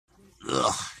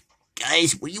Ugh.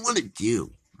 Guys, what do you want to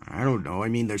do? I don't know. I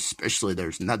mean,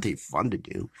 there's nothing fun to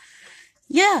do.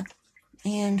 Yeah,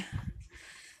 and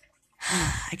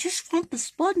I just want the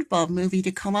SpongeBob movie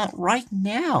to come out right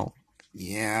now.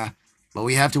 Yeah, but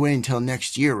we have to wait until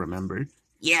next year, remember?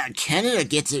 Yeah, Canada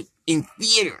gets it in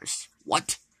theaters.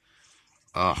 What?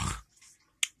 Ugh.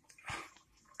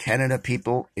 Canada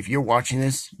people, if you're watching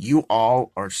this, you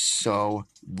all are so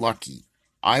lucky.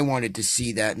 I wanted to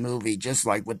see that movie just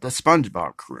like with the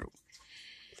SpongeBob crew.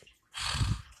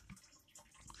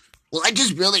 Well, I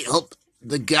just really hope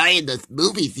the guy in the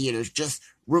movie theaters just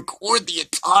record the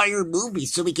entire movie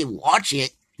so we can watch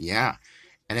it. Yeah,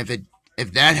 and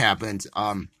if that happens,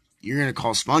 you're gonna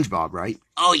call SpongeBob, right?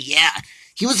 Oh yeah,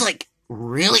 he was like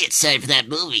really excited for that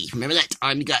movie. Remember that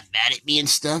time he got mad at me and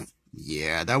stuff?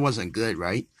 Yeah, that wasn't good,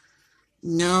 right?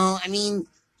 No, I mean,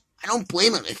 I don't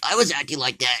blame him. If I was acting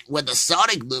like that when the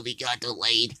Sonic movie got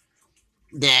delayed,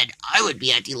 then I would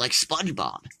be acting like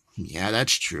SpongeBob. Yeah,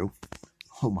 that's true.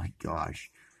 Oh my gosh.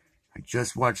 I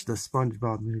just watched the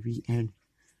SpongeBob movie and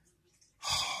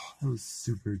that was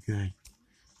super good.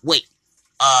 Wait,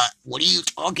 what are you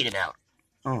talking about?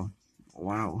 Oh,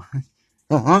 wow.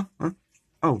 Uh-huh. Huh?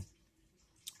 Oh.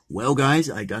 Well, guys,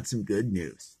 I got some good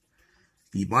news.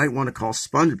 You might want to call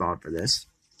SpongeBob for this.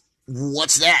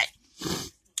 What's that?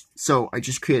 So, I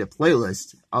just created a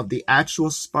playlist of the actual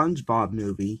SpongeBob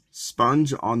movie,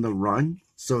 Sponge on the Run,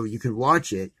 so you can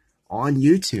watch it on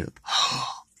YouTube.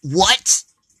 What?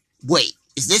 Wait,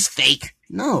 is this fake?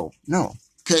 No.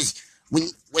 Because when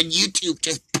YouTube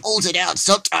just pulls it out,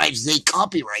 sometimes they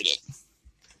copyright it.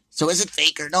 So is it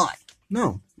fake or not?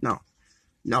 No,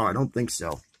 I don't think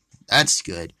so. That's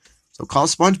good. So call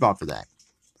SpongeBob for that.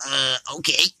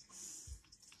 Okay.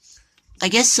 I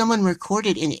guess someone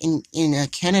recorded in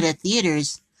Canada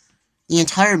theaters the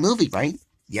entire movie, right?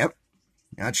 Yep,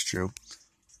 that's true.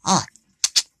 Ah.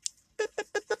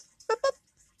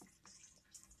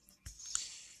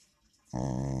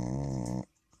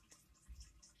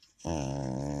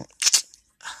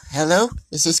 Hello?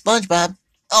 This is SpongeBob.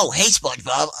 Oh, hey,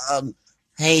 SpongeBob.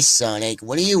 Hey, Sonic.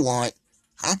 What do you want?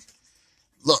 Huh?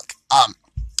 Look,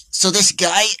 so this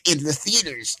guy in the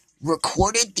theaters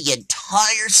recorded the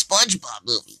entire SpongeBob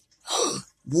movie.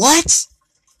 What?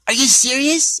 Are you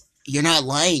serious? You're not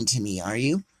lying to me, are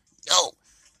you? No.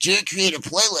 Jared created a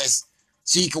playlist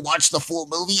so you can watch the full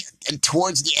movie and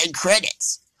towards the end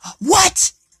credits.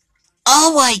 What?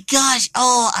 Oh my gosh.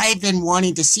 Oh, I've been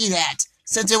wanting to see that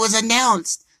since it was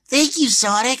announced. Thank you,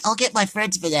 Sonic. I'll get my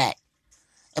friends for that.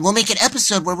 And we'll make an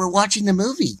episode where we're watching the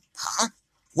movie. Huh?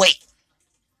 Wait.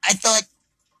 I thought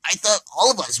all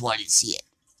of us wanted to see it.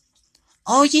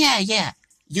 Oh yeah.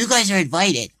 You guys are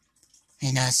invited.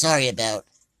 And sorry about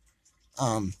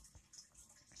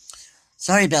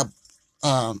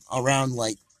around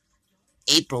like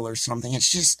April or something.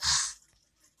 It's just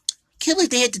can't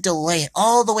believe they had to delay it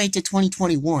all the way to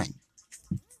 2021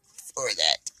 for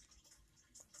that.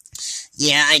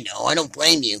 Yeah, I know. I don't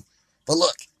blame you. But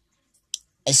look,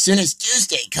 as soon as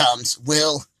Tuesday comes,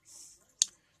 we'll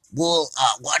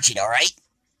watch it, alright?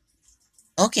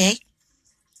 Okay.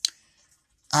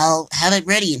 I'll have it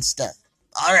ready and stuff.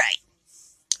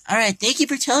 Alright, thank you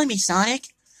for telling me, Sonic.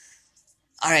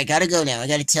 Alright, gotta go now. I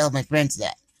gotta tell my friends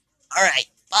that. Alright,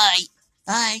 bye.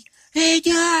 Bye. Hey,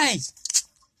 guys!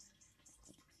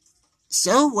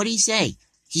 So, what did he say?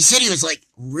 He said he was, like,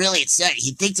 really excited.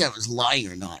 He thinks I was lying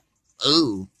or not.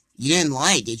 Oh, you didn't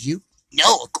lie, did you?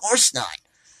 No, of course not.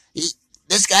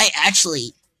 This guy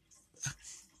actually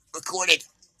recorded.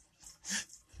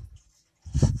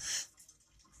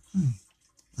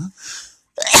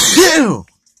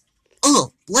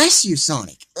 Oh, bless you,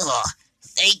 Sonic. Oh,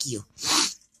 thank you.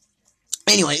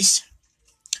 Anyways,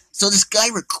 so this guy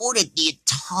recorded the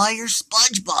entire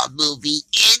SpongeBob movie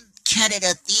in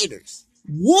Canada theaters.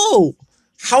 Whoa!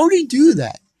 How did he do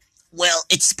that? Well,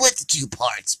 it's split to two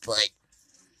parts, but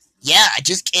yeah, I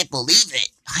just can't believe it.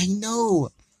 I know.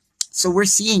 So we're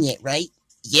seeing it, right?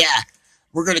 Yeah.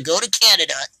 We're gonna go to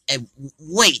Canada and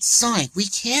wait, Sonic, we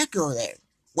can't go there.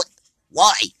 What?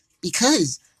 Why?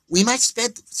 Because we might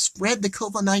spread the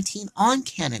COVID-19 on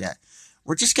Canada.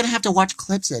 We're just gonna have to watch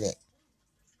clips of it.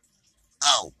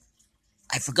 Oh,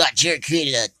 I forgot Jared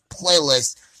created a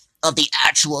playlist of the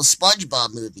actual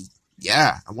SpongeBob movie.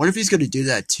 Yeah, I wonder if he's gonna do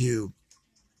that too.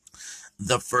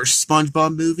 The first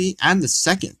SpongeBob movie and the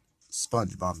second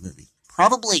SpongeBob movie.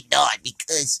 Probably not,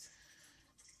 because...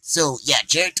 So, yeah,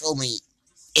 Jared told me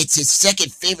it's his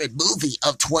second favorite movie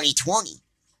of 2020.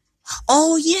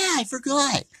 Oh, yeah, I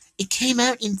forgot. It came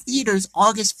out in theaters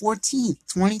August 14th,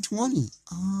 2020.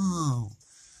 Oh,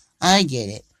 I get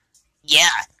it.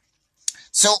 Yeah.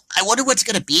 So I wonder what's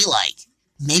gonna be like.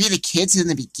 Maybe the kids in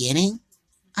the beginning?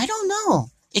 I don't know.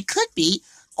 It could be.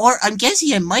 Or I'm guessing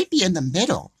it might be in the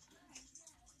middle.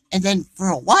 And then for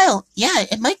a while, yeah,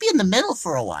 it might be in the middle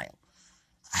for a while.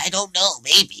 I don't know,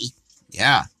 maybe.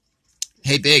 Yeah.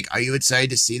 Hey, Big, are you excited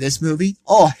to see this movie?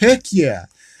 Oh, heck yeah.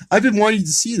 I've been wanting to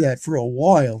see that for a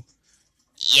while.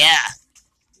 Yeah.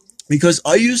 Because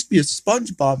I used to be a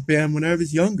SpongeBob fan when I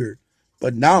was younger.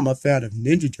 But now I'm a fan of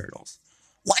Ninja Turtles.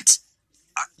 What?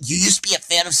 You used to be a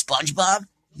fan of SpongeBob?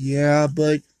 Yeah,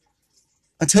 but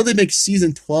until they make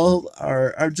season 12,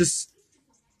 I just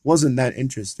wasn't that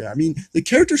interested. I mean, the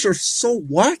characters are so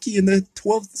wacky in the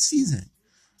 12th season.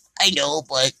 I know,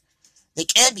 but they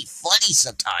can be funny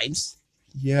sometimes.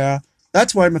 Yeah,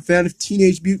 that's why I'm a fan of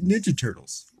Teenage Mutant Ninja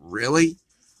Turtles. Really?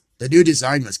 The new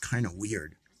design was kind of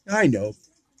weird. I know.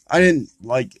 I didn't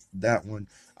like that one.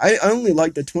 I only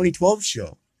liked the 2012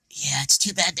 show. Yeah, it's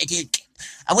too bad they didn't.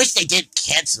 I wish they did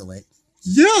cancel it.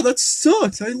 Yeah, that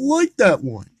sucks. I like that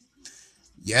one.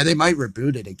 Yeah, they might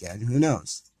reboot it again. Who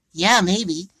knows? Yeah,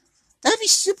 maybe. That'd be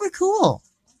super cool.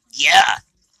 Yeah.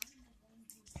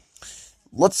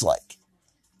 Looks like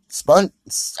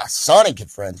Sonic and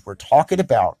friends were talking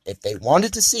about if they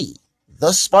wanted to see the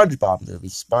SpongeBob movie,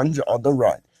 Sponge on the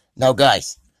Run. Now,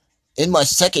 guys, in my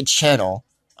second channel,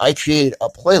 I created a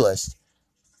playlist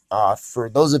for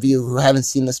those of you who haven't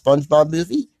seen the SpongeBob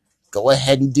movie. Go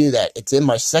ahead and do that. It's in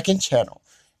my second channel.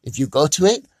 If you go to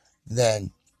it,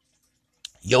 then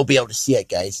you'll be able to see it,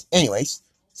 guys. Anyways,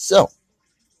 so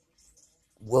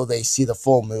will they see the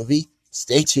full movie?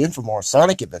 Stay tuned for more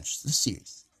Sonic Adventures, the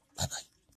series. Bye-bye.